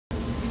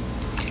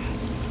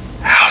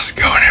How's it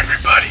going,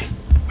 everybody?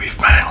 We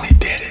finally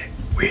did it.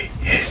 We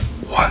hit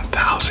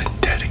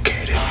 1,000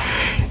 dedicated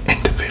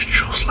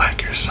individuals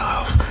like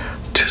yourself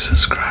to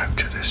subscribe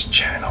to this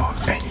channel,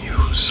 and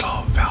you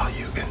saw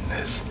value in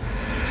this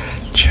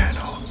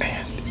channel,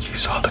 and you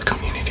saw the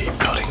community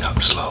building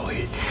up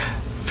slowly.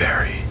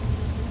 Very,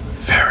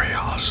 very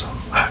awesome.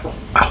 I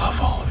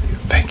love all of you.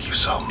 Thank you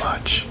so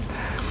much.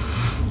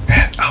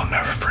 And I'll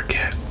never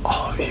forget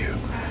all of you,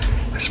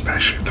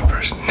 especially the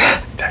person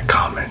that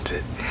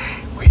commented.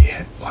 We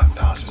hit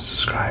 1,000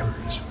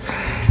 subscribers,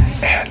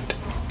 and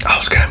I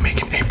was gonna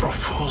make an April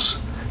Fool's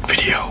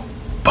video,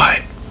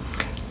 but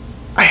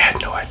I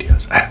had no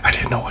ideas. I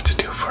didn't know what to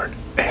do for an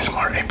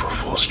ASMR April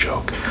Fool's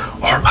joke,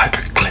 or like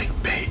a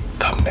clickbait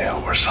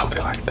thumbnail or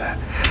something like that.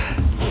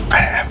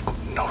 I have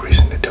no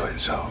reason to do it,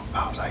 so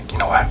I was like, you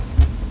know what?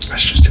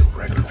 Let's just do a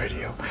regular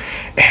video,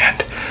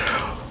 and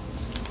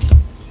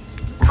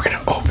we're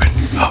gonna open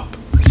up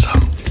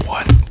some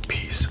One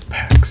Piece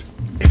packs.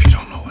 If you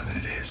don't know what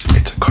it is,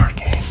 it's a card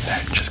game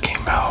that just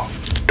came out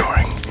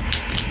during,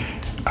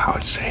 I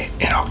would say,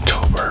 in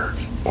October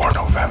or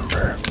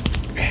November,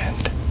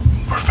 and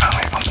we're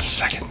finally on the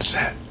second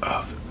set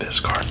of this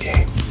card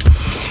game.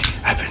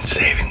 I've been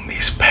saving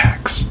these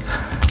packs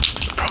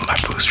from my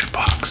booster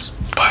box,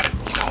 but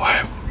you know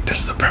what? This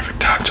is the perfect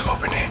time to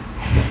open it,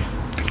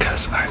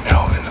 because I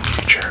know in the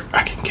future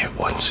I can get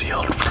one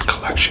sealed for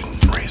collection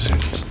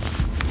reasons.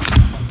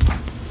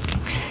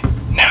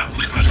 Now,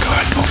 let's go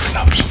ahead and open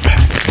up some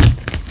packs.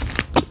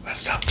 Let's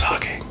stop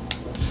talking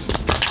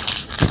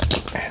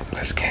and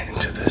let's get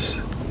into this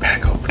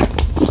pack opening.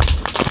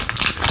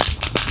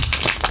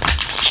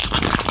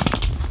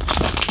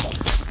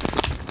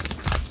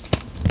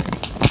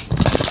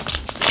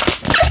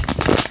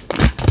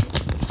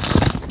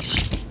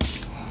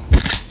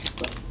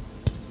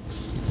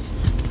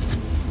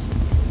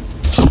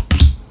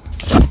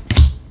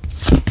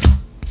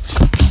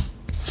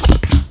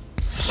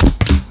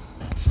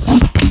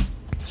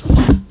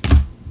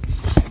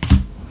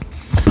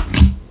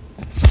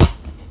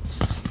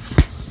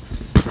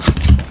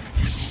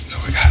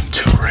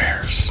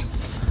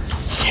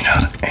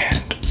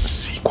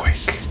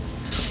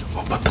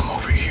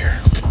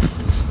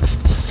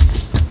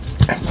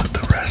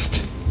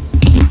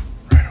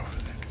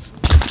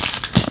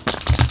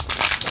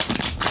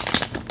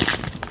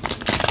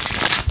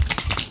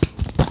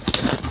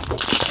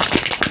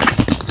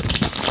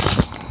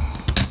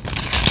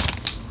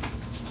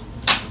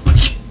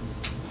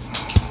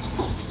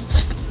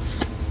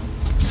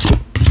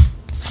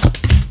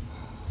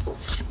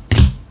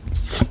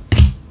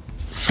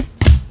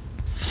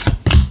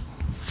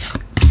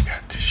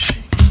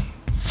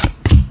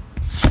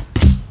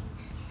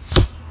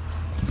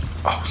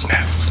 Oh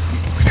snap,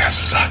 we got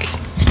Saki.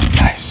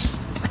 Nice.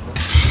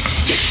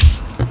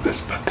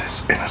 Let's put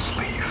this in a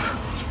sleeve.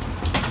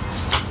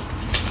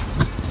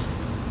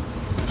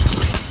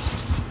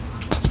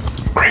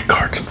 Great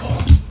card to pull.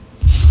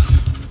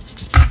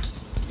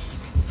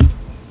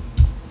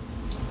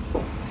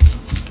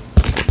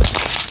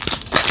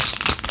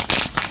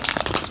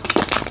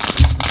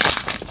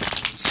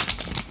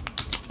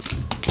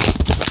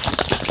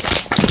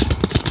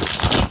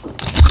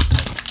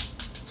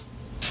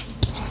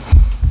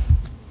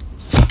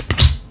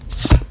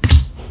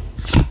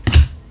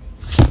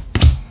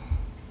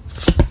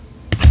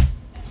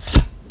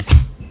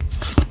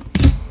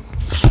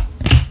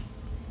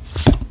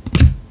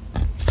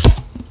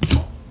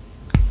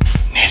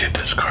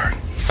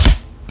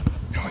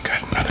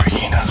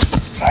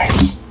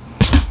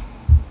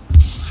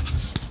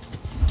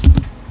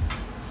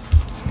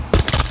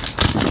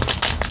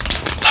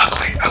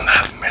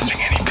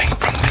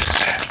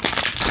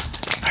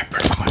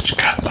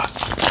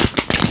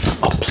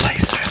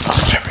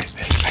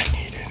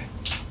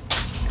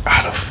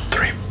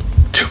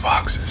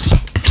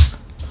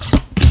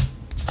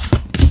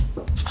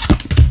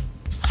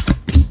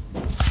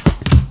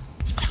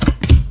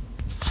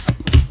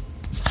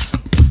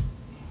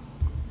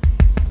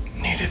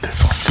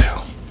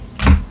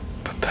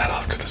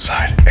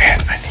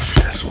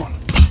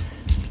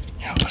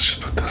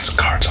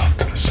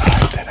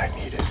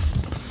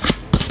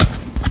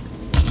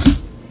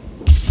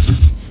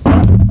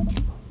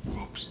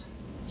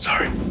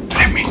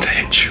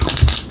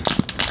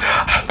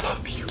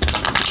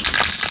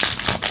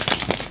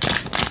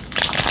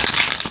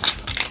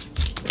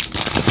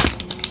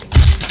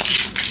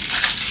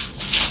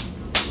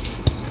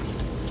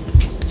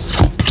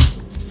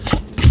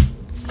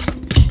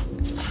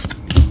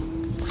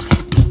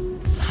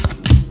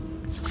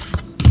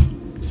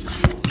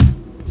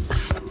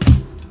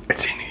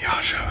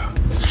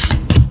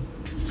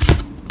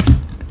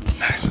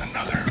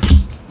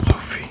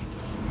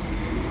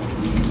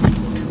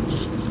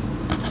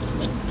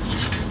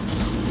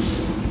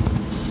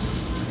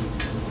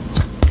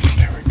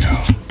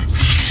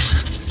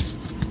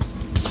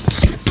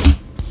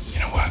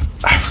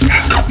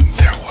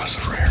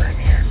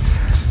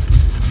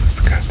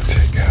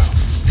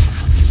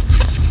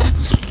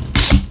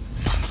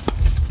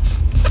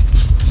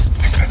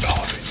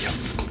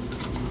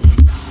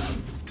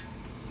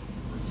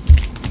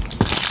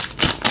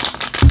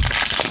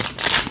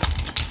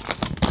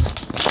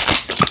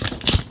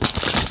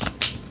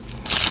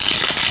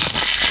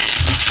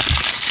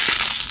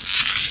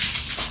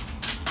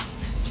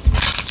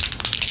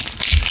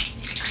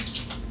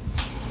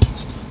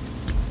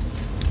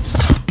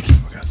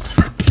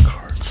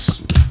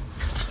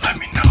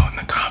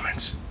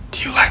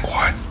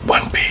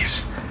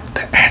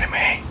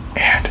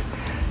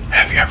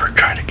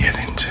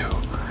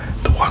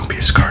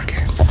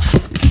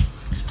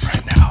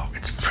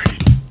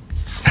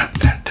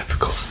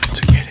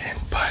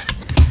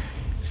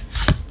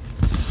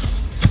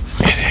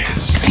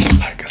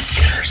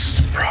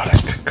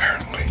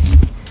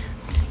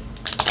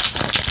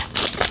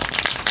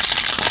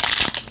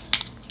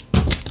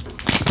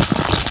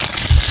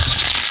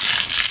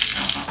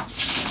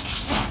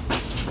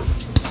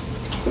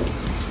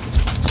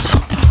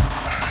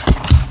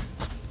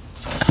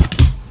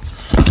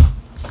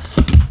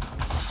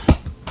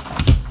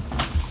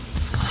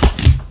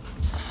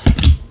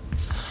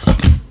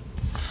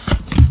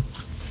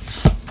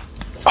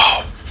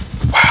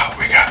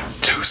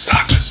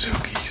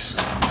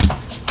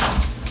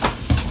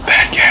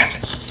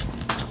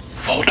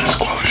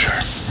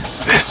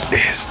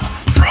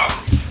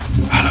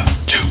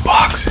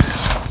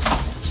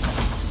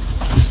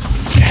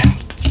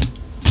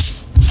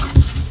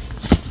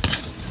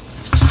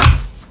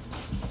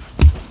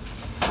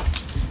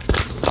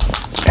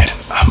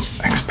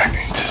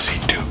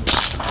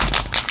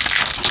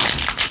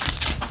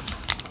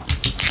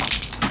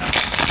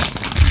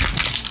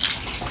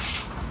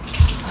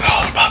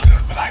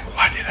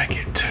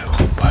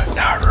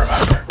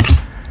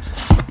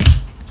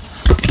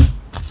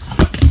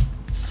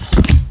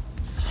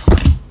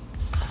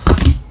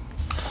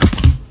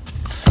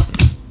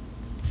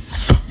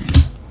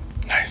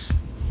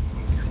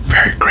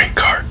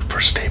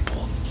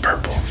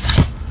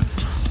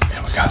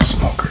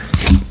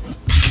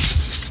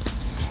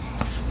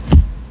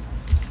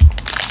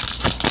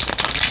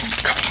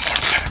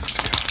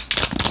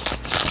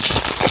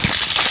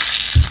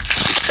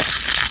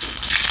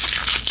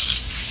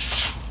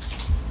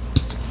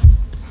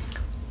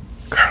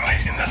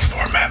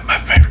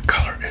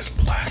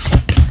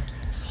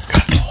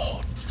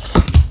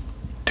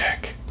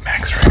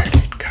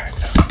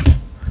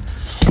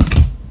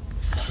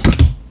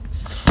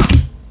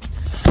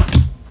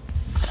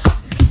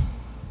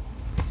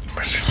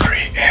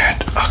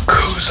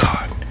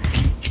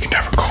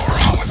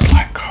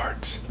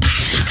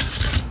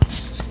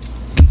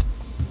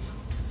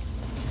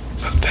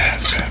 put that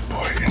bad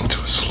boy into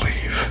a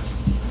sleeve.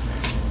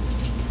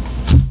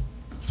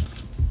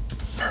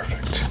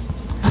 Perfect.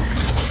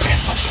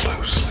 And a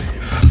blue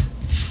sleeve.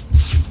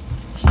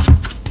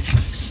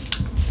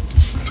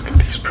 Let's look at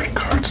these pretty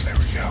cards. There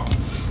we go.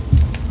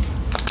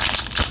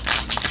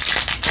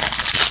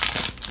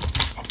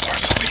 A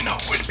Barcelona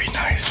would be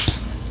nice.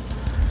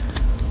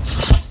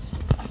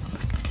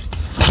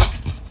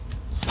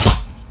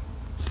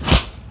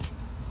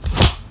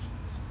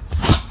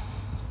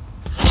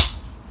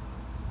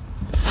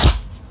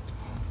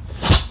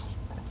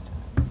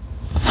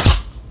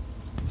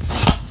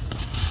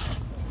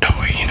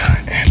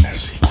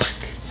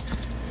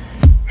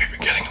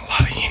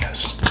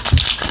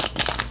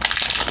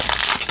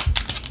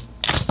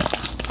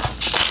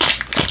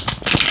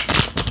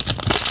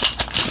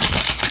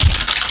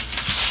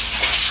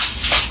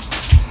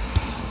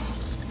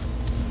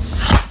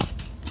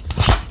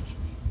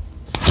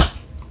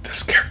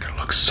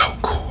 So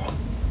cool.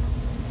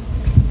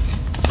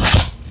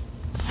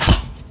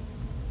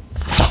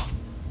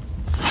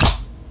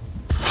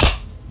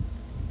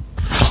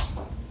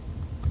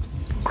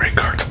 Great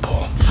card to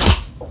pull.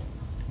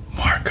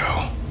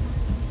 Marco.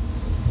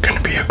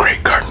 Gonna be a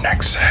great card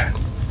next set.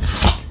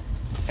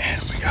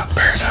 And we got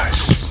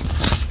Paradise.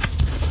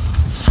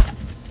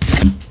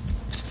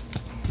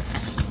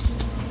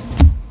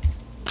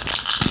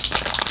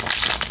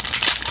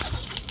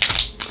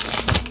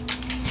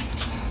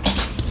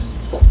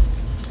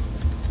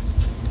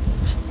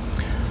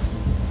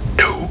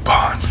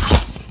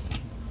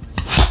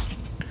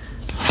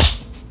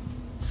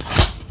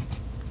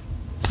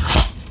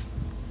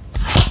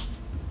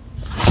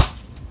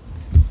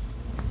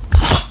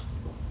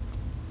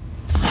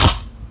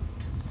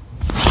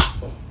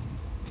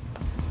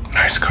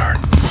 Nice card.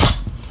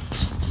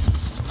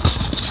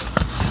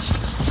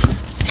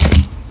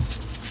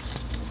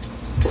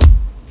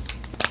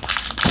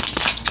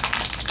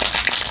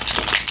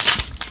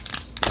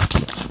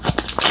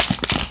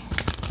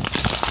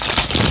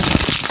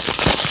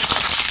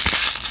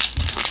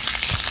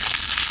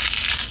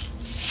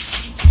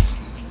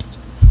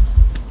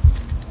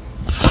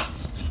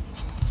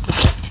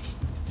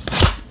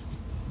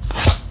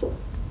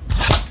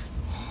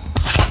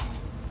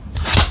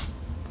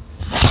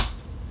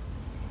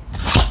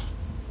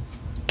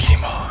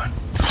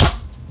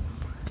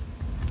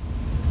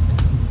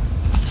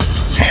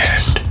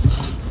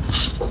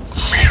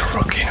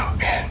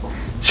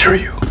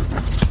 Shiryu. I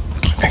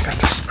think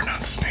that's how you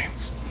pronounce his name.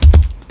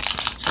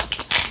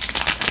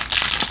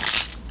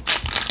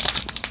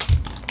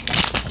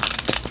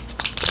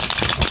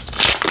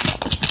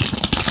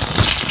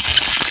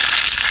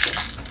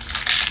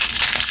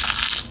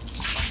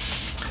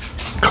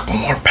 A couple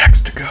more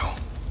packs to go.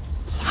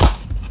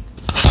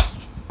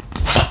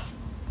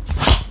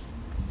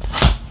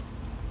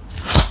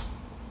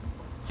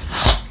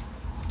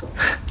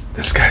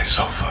 This guy is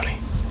so funny.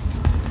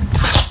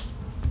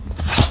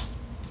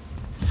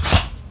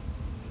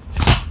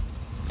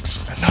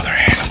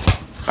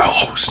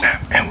 Oh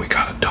snap, and we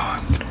got a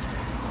Dawn.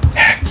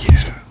 Heck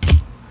yeah.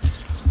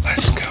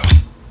 Let's go.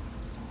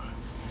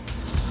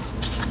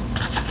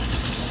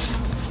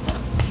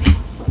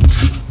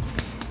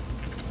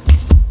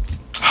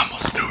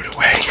 Almost threw it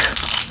away.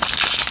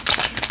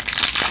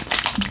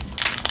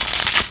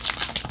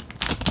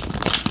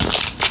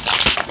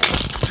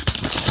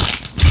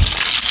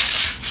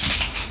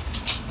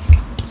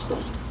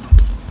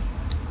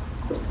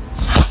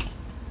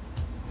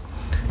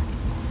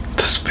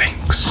 The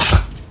Sphinx.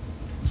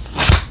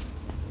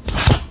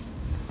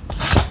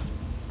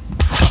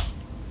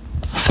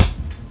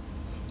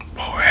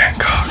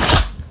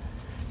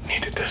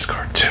 This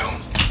card too.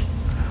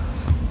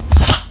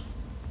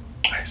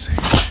 Ice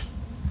Age,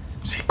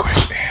 Sequin,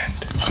 and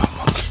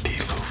Monkey D.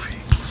 Luffy.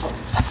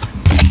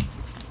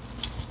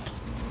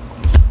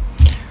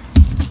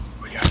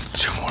 We got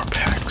 2 more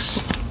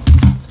packs.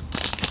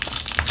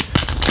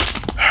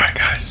 Alright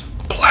guys,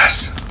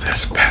 bless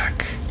this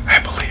pack. I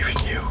believe in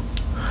you.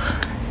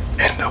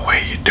 And the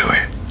way you do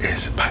it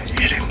is by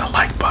hitting the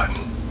like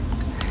button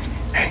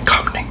and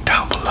commenting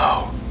down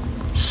below.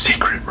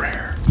 Secret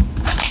rare.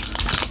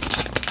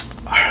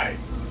 Alright,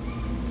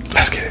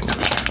 let's get into it.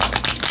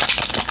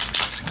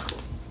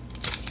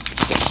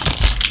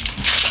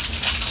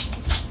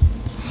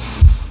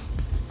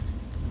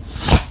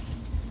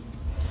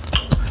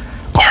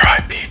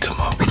 R.I.P. to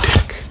Moby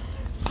Dick.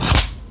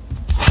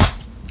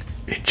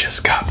 It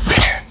just got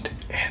banned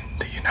in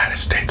the United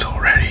States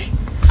already.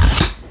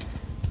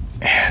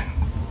 And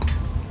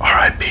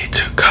R.I.P.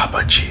 to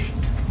Kappa G.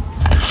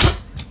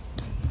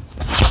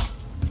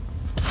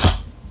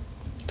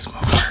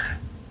 Smoker.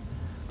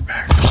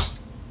 Max.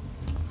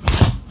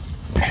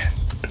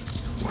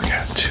 We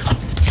got 2.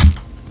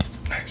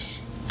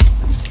 Nice.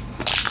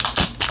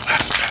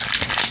 Last pack.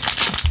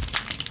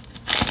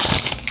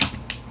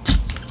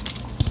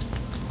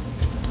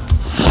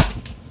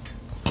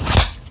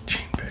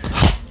 Gene Bay.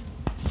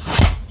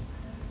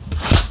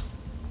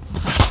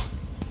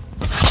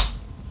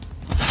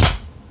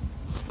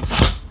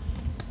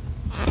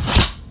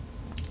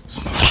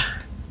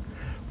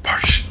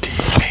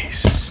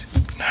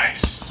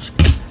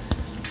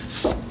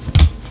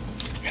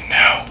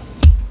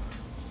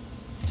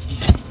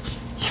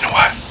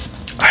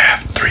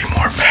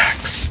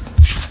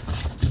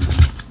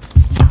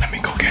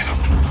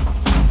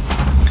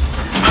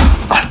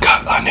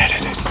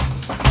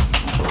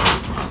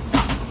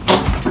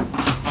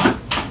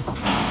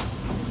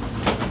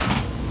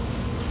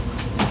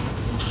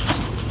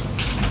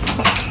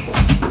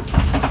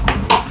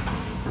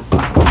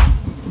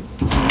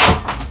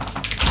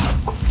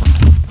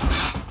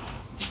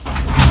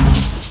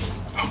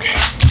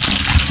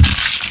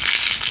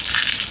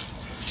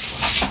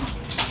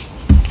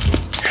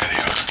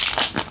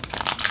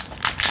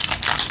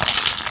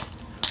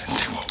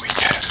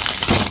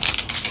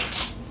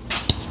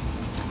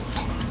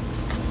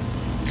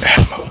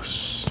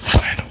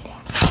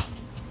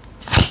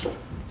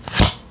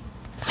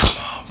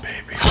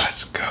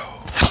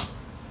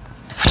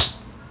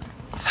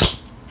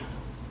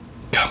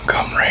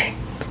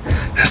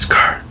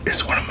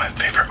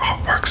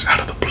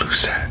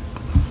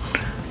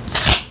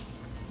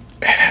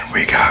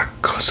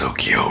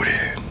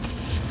 Kyodin.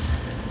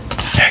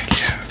 Heck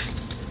yeah.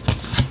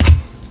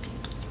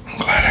 I'm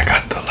glad I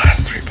got the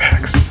last 3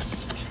 packs.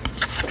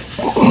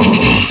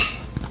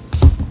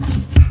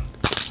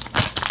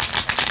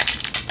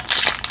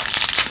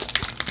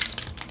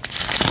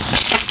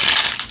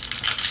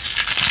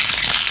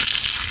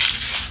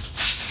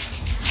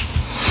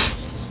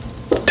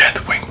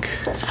 Deathwing.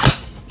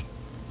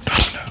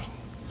 Domino.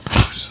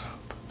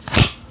 Usopp.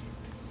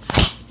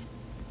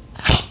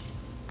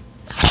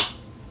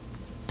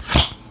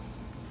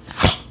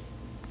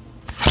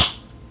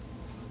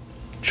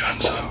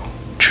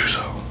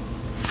 Chuzo.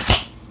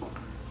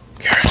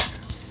 Garrett.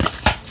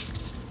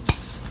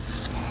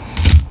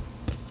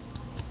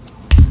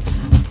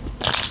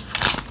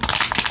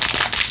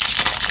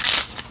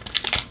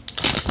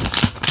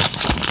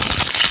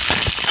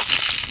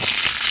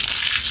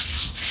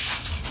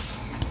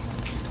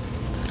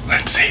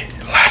 Let's see.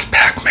 Last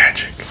pack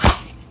magic.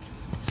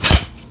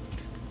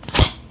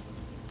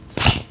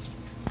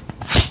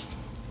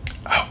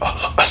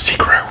 A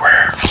secret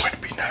rare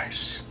would be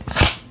nice.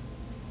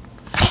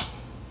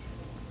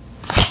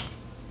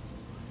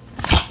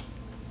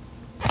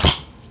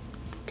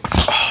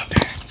 Oh,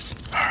 dang.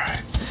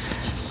 Alright.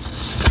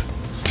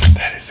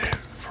 That is it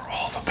for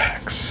all the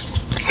packs.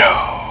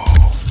 No!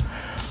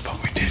 But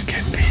we did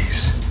get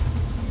these.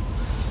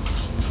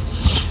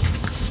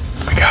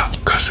 We got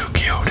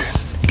Kyodin,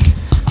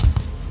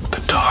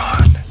 the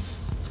Dawn,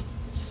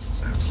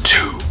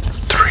 2,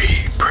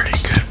 3 pretty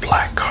good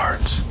black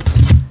cards,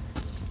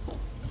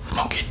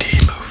 Monkey D.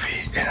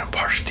 Luffy, and a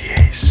Parch D.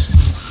 Ace.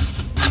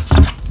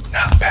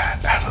 Not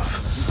bad out of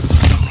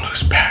some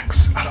loose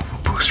packs, out of a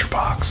booster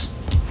box.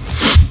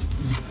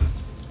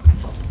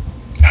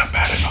 Not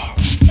bad at all.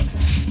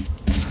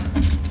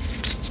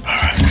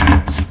 Alright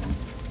guys,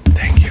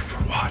 thank you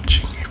for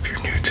watching. If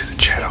you're new to the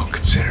channel,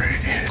 consider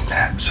hitting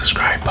that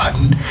subscribe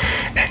button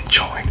and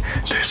join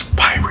this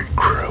pirate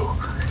crew.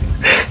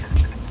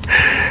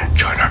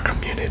 Join our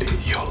community,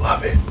 you'll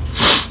love it.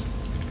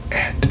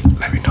 And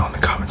let me know in the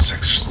comment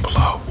section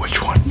below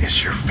which one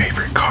is your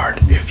favorite card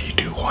if you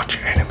do watch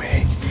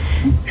anime,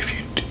 if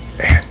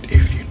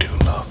you do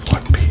love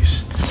One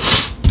Piece.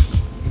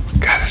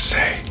 Gotta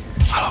say,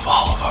 out of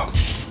all of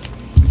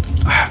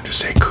them, I have to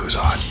say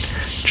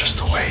Kuzan, just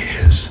the way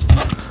his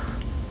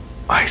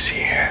icy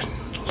hand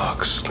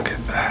looks. Look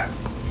at that.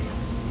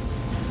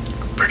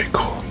 Pretty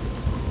cool.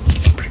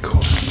 Pretty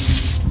cool.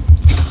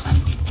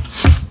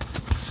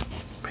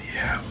 But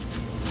yeah.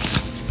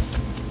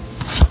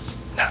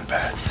 Not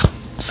bad.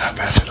 Not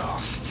bad at all.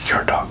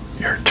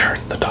 Your turn,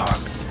 the dog.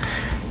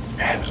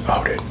 And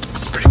Odin.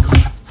 Pretty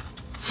cool.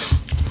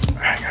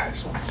 Alright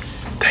guys.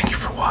 Thank you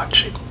for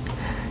watching.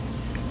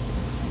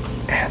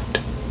 And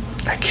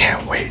I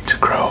can't wait to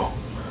grow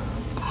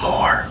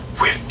more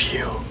with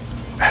you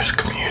as a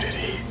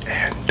community,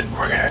 and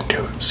we're gonna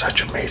do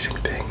such amazing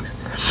things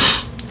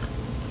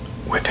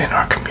within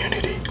our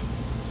community.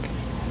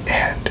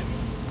 And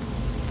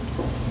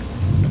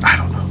I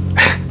don't know.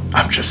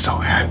 I'm just so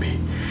happy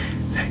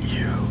that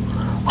you,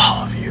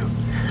 all of you,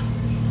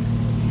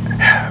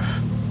 have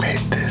made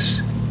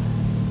this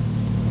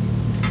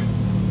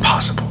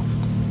possible.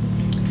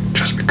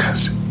 Just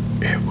because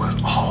it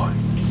was all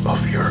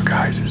of your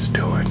guys'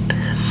 doing.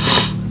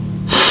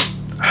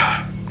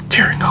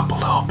 Tearing up a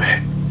little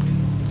bit.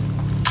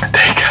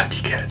 Thank God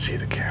you can't see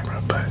the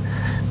camera, but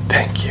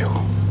thank you.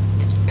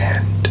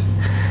 And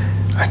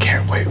I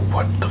can't wait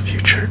what the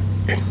future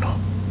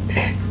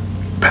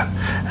but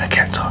I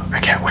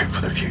can't wait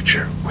for the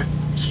future with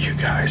you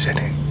guys in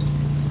it.